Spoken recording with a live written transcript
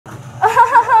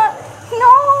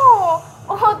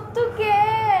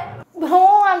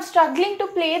struggling to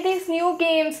play these new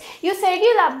games. You said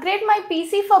you'll upgrade my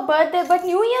PC for birthday, but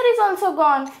New Year is also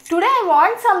gone. Today I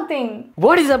want something.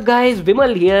 What is up guys,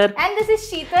 Vimal here. And this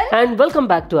is Sheetal. And welcome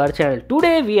back to our channel.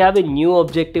 Today we have a new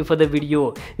objective for the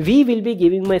video. We will be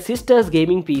giving my sister's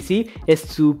gaming PC a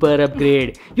super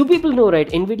upgrade. You people know, right,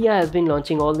 Nvidia has been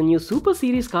launching all the new Super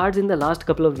Series cards in the last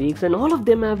couple of weeks, and all of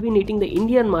them have been hitting the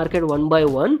Indian market one by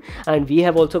one, and we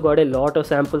have also got a lot of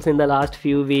samples in the last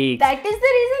few weeks. That is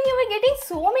the reason you were getting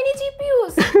so many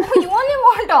GPUs. You only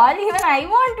want all, even I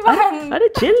want one. Arey,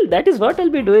 chill, that is what I'll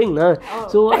be doing now. Oh.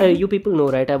 So you people know,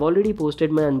 right, I've already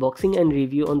posted my unboxing and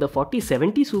review on the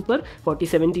 4070 Super,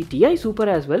 4070 Ti Super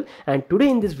as well, and today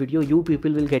in this video you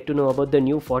people will get to know about the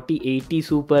new 4080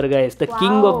 Super, guys, the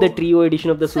king of the trio edition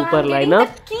of the Super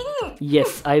lineup. The king.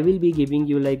 Yes, I will be giving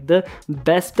you like the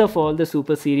best of all the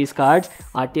Super Series cards,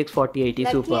 RTX 4080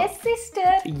 Super. Yes,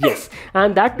 sister. Yes,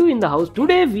 and that too in the house.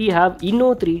 Today we have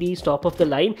Inno3D's top of the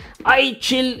line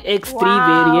iChill X3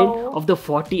 variant of the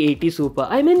 4080 Super.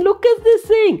 I mean, look at this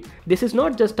thing. This is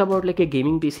not just about like a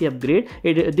gaming PC upgrade.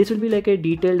 This will be like a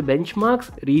detailed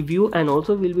benchmarks, review, and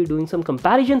also we'll be doing some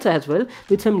comparisons as well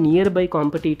with some nearby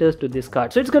competitors to this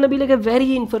card. So it's gonna be like a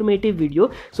very informative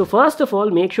video. So first of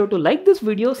all, make sure to like this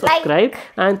video, subscribe,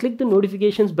 and click the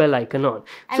notifications bell icon on.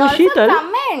 And so also Sheetal,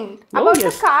 comment about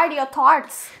the card, your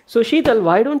thoughts. So Sheetal,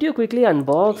 why don't you quickly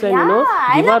unbox and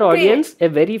give I'll our audience a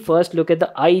very first look at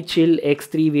the iChill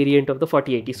X3 variant of the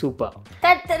 4080 Super.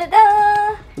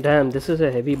 Da-da-da-da. Damn, this is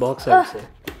a heavy box, I would say.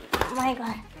 Oh my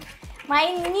god. My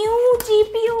new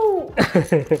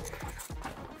GPU.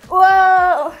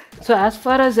 Whoa. So as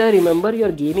far as I remember,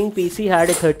 your gaming PC had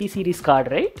a 30 series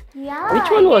card, right? Yeah.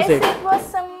 Which one was it? It was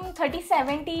some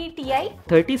 3070 Ti.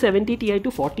 3070 Ti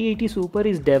to 4080 Super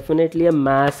is definitely a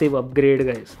massive upgrade,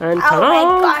 guys. And Oh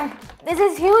my god. This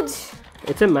is huge.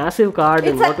 it's a massive card,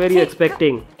 and what were you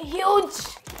expecting? Huge.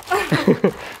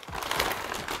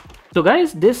 So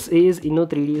guys, this is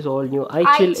Inno3D's all new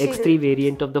iChill X3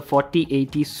 variant of the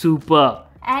 4080 Super.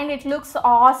 And it looks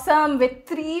awesome with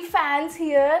 3 fans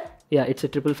here. Yeah, it's a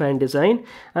triple fan design,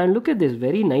 and look at this,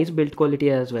 very nice build quality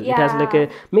as well. It has like a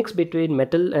mix between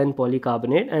metal and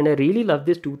polycarbonate, and I really love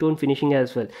this two-tone finishing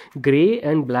as well, gray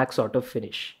and black sort of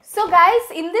finish. So guys,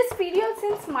 in this video,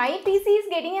 since my PC is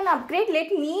getting an upgrade,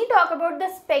 let me talk about the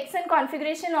specs and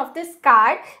configuration of this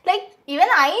card. Like, even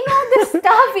I know this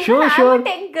stuff, even I'm a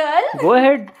tech girl. Go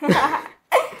ahead.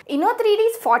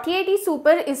 Inno3D's 4080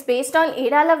 Super is based on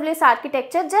Ada Lovelace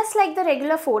architecture, just like the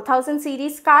regular 4000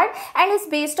 series card, and is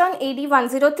based on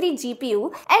AD103 GPU.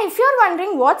 And if you're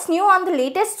wondering what's new on the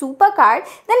latest Super card,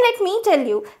 then let me tell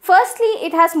you. Firstly,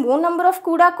 it has more number of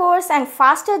CUDA cores and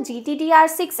faster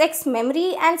GDDR6X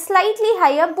memory and slightly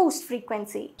higher boost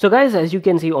frequency. So guys, as you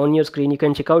can see on your screen, you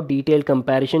can check out detailed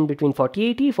comparison between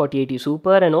 4080, 4080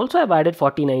 Super, and also I've added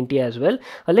 4090 as well.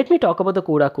 Let me talk about the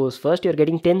CUDA cores first. You're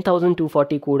getting 10,240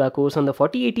 CUDA cores on the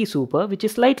 4080 Super, which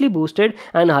is slightly boosted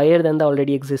and higher than the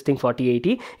already existing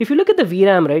 4080. If you look at the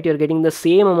VRAM, right, you're getting the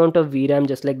same amount of VRAM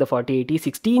just like the 4080,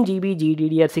 16 GB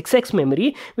GDDR6X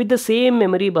memory with the same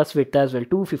memory bus width as well,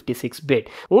 256-bit.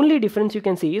 Only difference you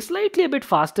can see is slightly a bit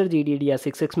faster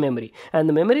GDDR6X memory, and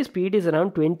the memory speed is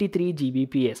around 23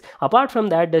 Gbps. Apart from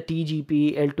that, the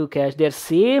TGP, L2 cache, they're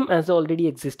same as the already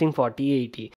existing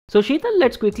 4080. So Sheetal,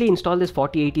 let's quickly install this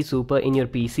 4080 Super in your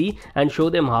PC and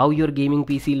show them how your gaming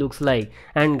PC looks like.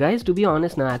 And guys, to be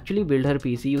honest, now I actually built her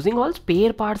PC using all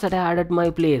spare parts that I had at my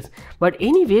place. But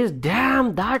anyways,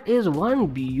 damn, that is one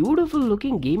beautiful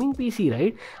looking gaming PC,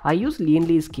 right? I use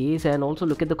Leanly's case and also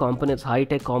look at the components,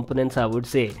 high-tech components I would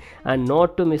say. And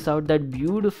not to miss out that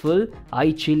beautiful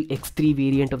iChill X3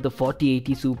 variant of the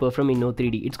 4080 Super from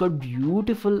Inno3D. It's got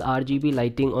beautiful RGB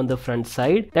lighting on the front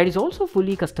side that is also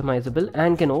fully customizable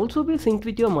and can also be synced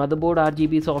with your motherboard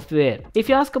RGB software. If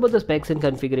you ask about the specs and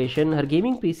configuration, her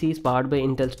gaming PC is powered by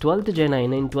Intel's 12th Gen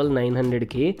i9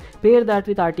 12900K. Pair that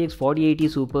with RTX 4080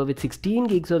 Super with 16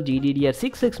 gigs of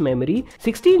GDDR6X memory,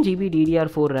 16 GB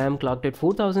DDR4 RAM clocked at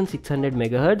 4600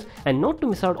 MHz, and not to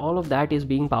miss out, all of that is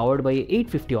being powered by a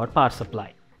 850 watt power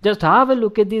supply. Just have a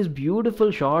look at these beautiful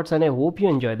shots, and I hope you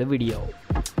enjoy the video.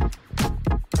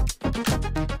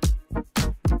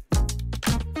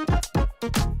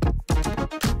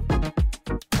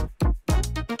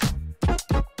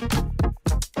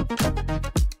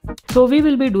 So we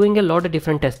will be doing a lot of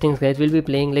different testings, guys. We'll be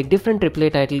playing like different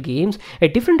AAA title games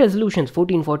at different resolutions,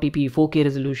 1440p, 4K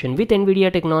resolution with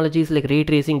NVIDIA technologies like ray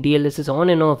tracing, DLSS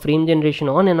on and off, frame generation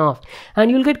on and off, and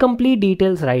you'll get complete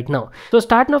details right now. So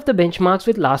starting off the benchmarks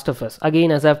with Last of Us. Again,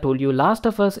 as I've told you, Last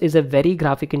of Us is a very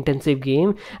graphic intensive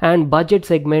game, and budget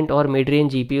segment or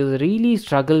mid-range GPUs really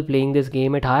struggle playing this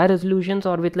game at higher resolutions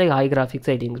or with like high graphic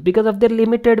settings because of their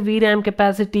limited VRAM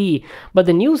capacity. But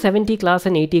the new 70 class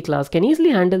and 80 class can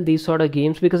easily handle these sort of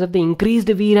games because of the increased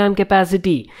VRAM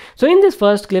capacity. So in this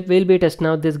first clip, we'll be testing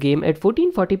out this game at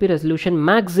 1440p resolution,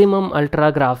 maximum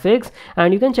ultra graphics,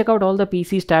 and you can check out all the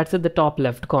PC stats at the top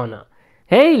left corner.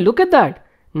 Hey, look at that!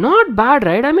 Not bad,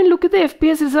 right? I mean, look at the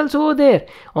FPS results over there.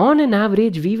 On an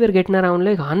average, we were getting around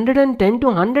like 110 to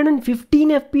 115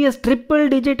 FPS, triple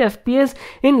digit FPS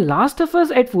in Last of Us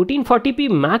at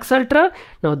 1440p max ultra.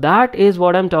 Now that is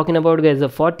what I'm talking about, guys, the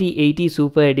 4080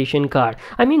 Super Edition card.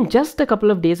 I mean, just a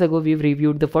couple of days ago, we've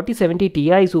reviewed the 4070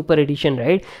 Ti Super Edition,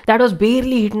 right? That was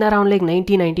barely hitting around like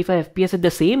 90-95 FPS at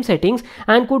the same settings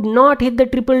and could not hit the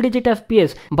triple digit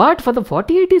FPS. But for the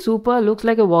 4080 Super, looks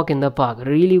like a walk in the park.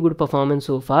 Really good performance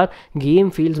so far. Game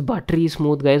feels buttery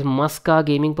smooth, guys. Muska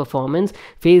gaming performance,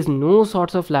 faced no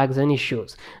sorts of lags and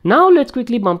issues. Now let's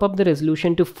quickly bump up the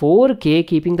resolution to 4K,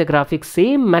 keeping the graphics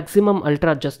same maximum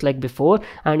ultra just like before,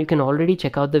 and you can already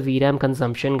check out the VRAM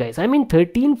consumption, guys. I mean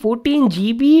 13-14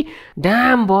 GB.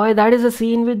 Damn boy, that is a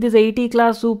scene with this 80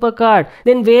 class super card.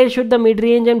 Then where should the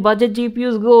mid-range and budget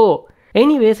GPUs go?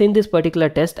 Anyways, in this particular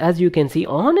test, as you can see,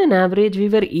 on an average, we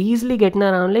were easily getting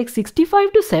around like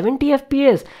 65 to 70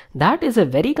 FPS. That is a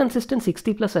very consistent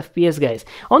 60 plus FPS, guys.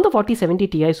 On the 4070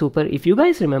 Ti Super, if you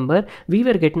guys remember, we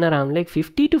were getting around like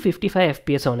 50 to 55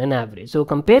 FPS on an average. So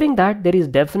comparing that, there is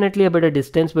definitely a bit of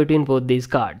distance between both these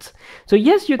cards. So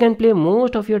yes, you can play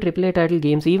most of your AAA title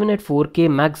games even at 4K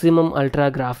maximum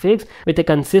ultra graphics with a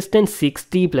consistent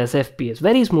 60 plus FPS.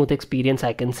 Very smooth experience,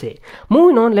 I can say.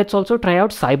 Moving on, let's also try out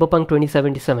Cyberpunk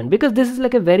 2077 because this is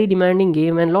like a very demanding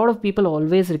game and a lot of people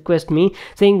always request me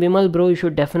saying, Vimal bro, you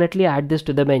should definitely add this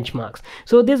to the benchmarks.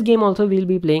 So this game also will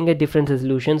be playing at different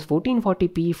resolutions,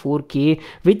 1440p, 4K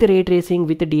with ray tracing,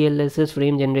 with the DLSS,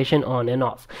 frame generation on and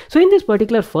off. So in this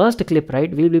particular first clip,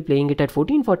 right, we'll be playing it at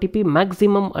 1440p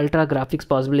maximum ultra graphics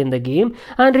possible in the game,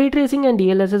 and ray tracing and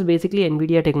DLSS, basically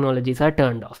NVIDIA technologies, are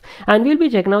turned off, and we'll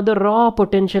be checking out the raw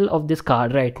potential of this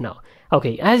card right now.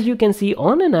 Okay, as you can see,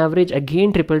 on an average,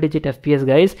 again triple digit FPS,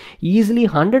 guys, easily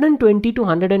 120 to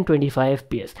 125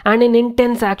 FPS, and in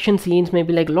intense action scenes,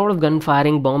 maybe like a lot of gun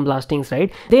firing, bomb blastings, right,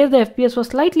 there the FPS was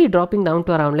slightly dropping down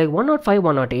to around like 105,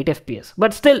 108 FPS,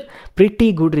 but still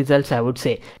pretty good results, I would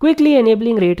say. Quickly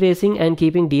enabling ray tracing and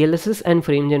keeping DLSS and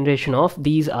frame generation off,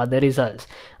 these are the results.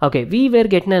 Okay, we were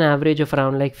getting an average of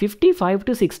around like 55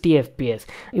 to 60 FPS.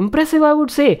 Impressive, I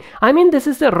would say. I mean, this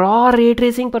is the raw ray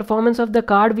tracing performance of the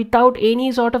card without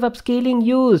any sort of upscaling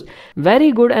used.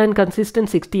 Very good and consistent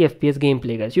 60 FPS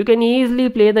gameplay, guys. You can easily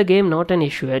play the game, not an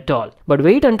issue at all. But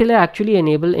wait until I actually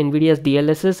enable NVIDIA's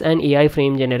DLSS and AI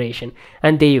frame generation.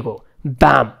 And there you go.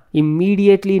 Bam!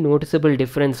 Immediately noticeable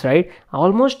difference, right?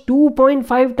 Almost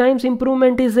 2.5 times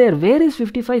improvement is there. Where is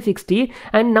 5560?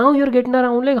 And now you're getting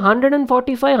around like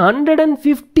 145,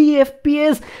 150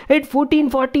 FPS at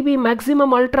 1440p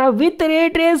maximum ultra with ray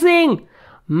tracing.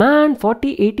 Man,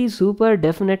 4080 Super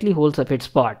definitely holds up its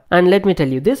spot. And let me tell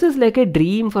you, this is like a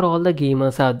dream for all the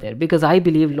gamers out there, because I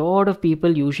believe a lot of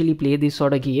people usually play these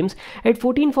sort of games at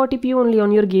 1440p only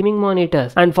on your gaming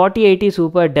monitors, and 4080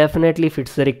 Super definitely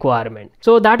fits the requirement.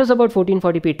 So that is about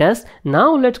 1440p test.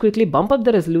 Now let's quickly bump up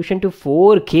the resolution to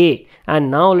 4K, and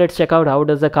now let's check out how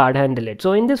does the card handle it.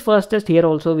 So in this first test here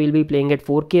also, we'll be playing at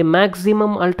 4K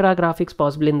maximum ultra graphics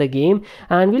possible in the game,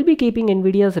 and we'll be keeping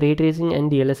NVIDIA's ray tracing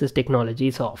and DLSS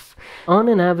technologies off. On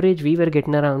an average, we were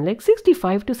getting around like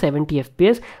 65 to 70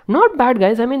 FPS. Not bad,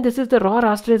 guys. I mean, this is the raw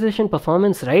rasterization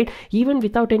performance, right? Even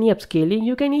without any upscaling,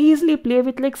 you can easily play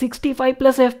with like 65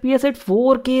 plus FPS at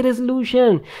 4K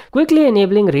resolution. Quickly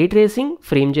enabling ray tracing,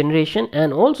 frame generation,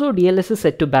 and also DLSS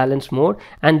set to balance mode,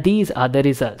 and these are the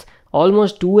results.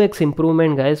 Almost 2x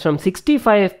improvement, guys, from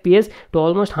 65 FPS to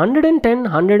almost 110,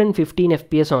 115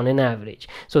 FPS on an average.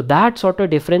 So that sort of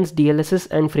difference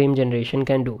DLSS and frame generation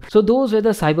can do. So those were the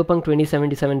Cyberpunk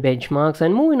 2077 benchmarks,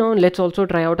 and moving on, let's also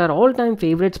try out our all-time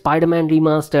favorite Spider-Man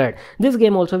Remastered. This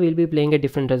game also will be playing at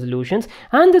different resolutions,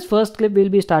 and this first clip will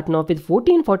be starting off with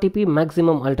 1440p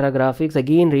maximum ultra graphics,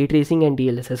 again ray tracing and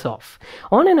DLSS off.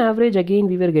 On an average, again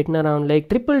we were getting around like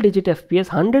triple digit FPS,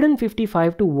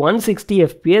 155 to 160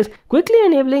 FPS. Quickly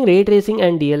enabling ray tracing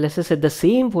and DLSS at the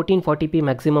same 1440p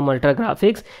maximum ultra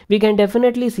graphics, we can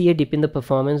definitely see a dip in the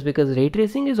performance because ray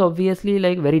tracing is obviously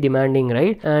like very demanding,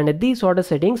 right? And at these sort of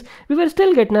settings, we were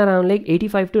still getting around like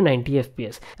 85 to 90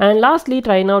 FPS. And lastly,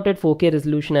 trying out at 4K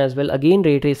resolution as well. Again,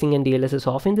 ray tracing and DLSS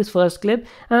off in this first clip,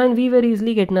 and we were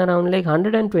easily getting around like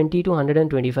 120 to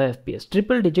 125 FPS,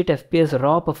 triple digit FPS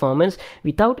raw performance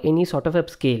without any sort of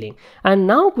upscaling. And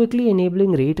now quickly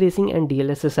enabling ray tracing and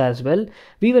DLSS as well,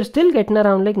 we were still getting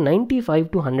around like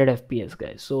 95 to 100 FPS,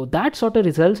 guys. So that sort of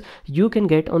results you can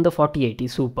get on the 4080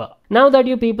 Super. Now that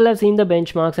you people have seen the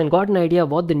benchmarks and got an idea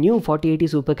what the new 4080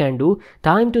 Super can do,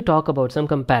 time to talk about some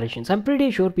comparisons. I'm pretty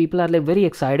sure people are like very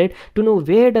excited to know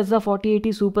where does the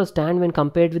 4080 Super stand when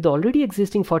compared with the already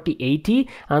existing 4080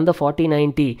 and the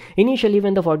 4090. Initially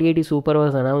when the 4080 Super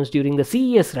was announced during the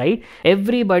CES, right,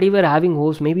 everybody were having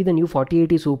hopes maybe the new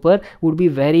 4080 Super would be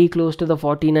very close to the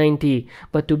 4090.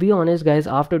 But to be honest guys,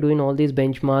 after doing all these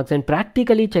benchmarks and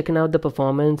practically checking out the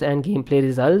performance and gameplay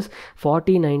results,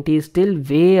 4090 is still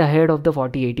way ahead of the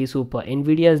 4080 Super.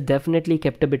 Nvidia has definitely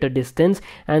kept a bit of distance,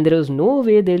 and there is no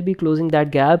way they'll be closing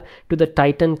that gap to the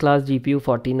Titan class GPU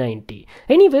 4090.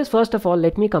 Anyways, first of all,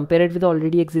 let me compare it with the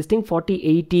already existing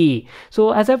 4080.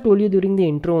 So as I've told you during the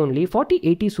intro only,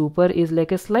 4080 Super is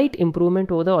like a slight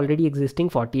improvement over the already existing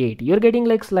 4080. You're getting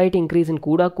like slight increase in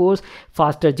CUDA cores,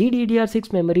 faster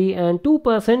GDDR6 memory, and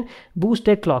 2%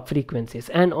 boosted clock frequencies,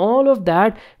 and all of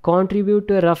that contribute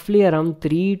to roughly around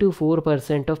 3 to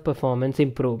 4% of performance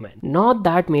improvement. Not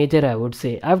that major, I would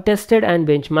say. I've tested and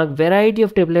benchmarked variety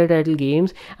of AAA title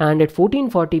games, and at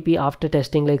 1440p after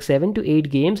testing like 7 to 8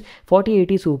 games,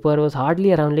 4080 Super was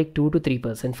hardly around like 2 to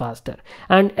 3% faster,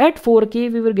 and at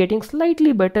 4K we were getting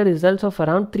slightly better results of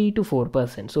around 3 to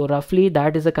 4%. So roughly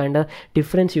that is the kind of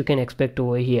difference you can expect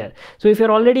over here. So if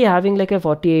you're already having like a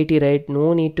 4080, right,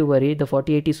 no need to worry. The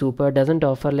 4080 Super doesn't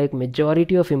offer like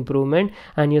majority of improvement,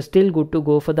 and you're still good to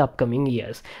go for the upcoming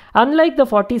years. Unlike the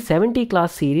 4070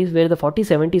 class series where the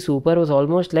 4070 Super was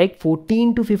almost like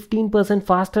 14 to 15%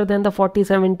 faster than the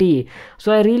 4070.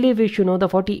 So I really wish the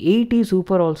 4080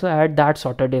 Super also had that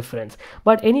sort of difference.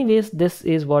 But anyways, this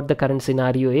is what the current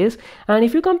scenario is. And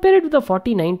if you compare it with the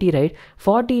 4090, right,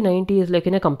 4090 is like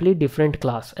in a complete different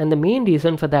class, and the main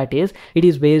reason for that is it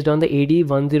is based on the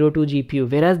AD102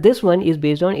 GPU, whereas this one is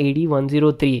based on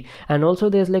AD103. And also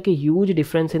there's like a huge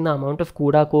difference in the amount of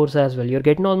CUDA cores as well. You're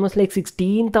getting almost like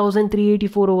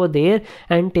 16,384 over there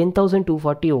and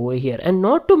 10,240 over here. And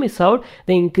not to miss out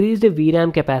the increased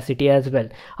VRAM capacity as well.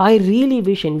 I really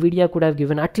wish Nvidia could have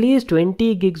given at least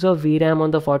 20 gigs of VRAM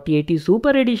on the 4080 Super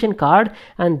Edition card,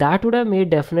 and that would have made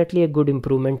definitely a good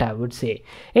improvement, I would say.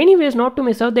 Anyways, not to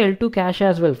miss out the L2 cache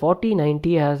as well.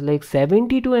 4090 has like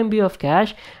 72 MB of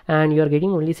cache, and you're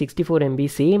getting only 64 MB,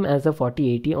 same as the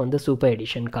 4080 on the Super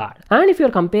Edition card. And if you're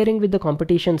comparing with the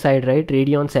competition side, right,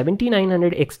 Radeon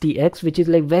 7900 XTX, which is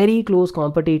like very close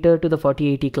competitor to the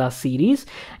 4080 class series,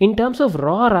 in terms of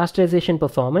raw rasterization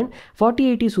performance,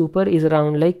 4080 Super is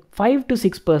around like 5 to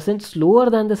 6% slower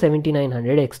than the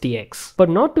 7900 XTX. But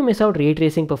not to miss out ray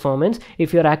tracing performance,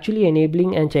 if you're actually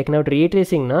enabling and checking out ray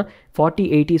tracing now,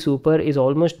 4080 Super is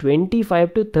almost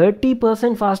 25 to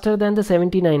 30% faster than the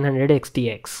 7900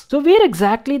 XTX. So where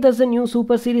exactly does the new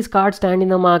Super Series card stand in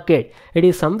the market? It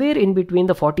is somewhere in between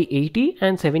the 4080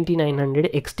 and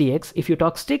 7900 XTX if you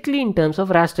talk strictly in terms of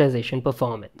rasterization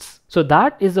performance. So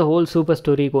that is the whole Super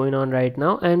story going on right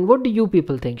now, and what do you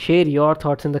people think? Share your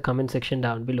thoughts in the comment section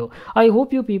down below. I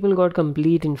hope you people got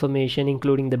complete information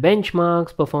including the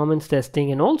benchmarks, performance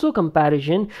testing, and also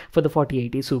comparison for the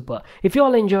 4080 Super. If you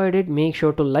all enjoyed it, make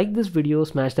sure to like this video,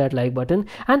 smash that like button.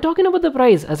 And talking about the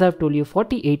price, as I've told you,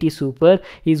 4080 Super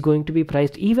is going to be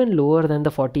priced even lower than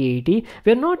the 4080.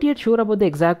 We're not yet sure about the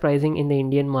exact pricing in the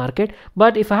Indian market,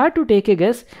 but if I had to take a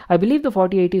guess, I believe the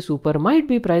 4080 Super might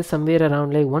be priced somewhere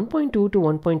around like 1.2 to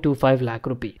 1.25 lakh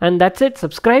rupee. And that's it.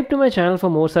 Subscribe to my channel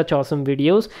for more such awesome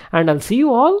videos, and I'll see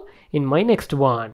you all in my next one.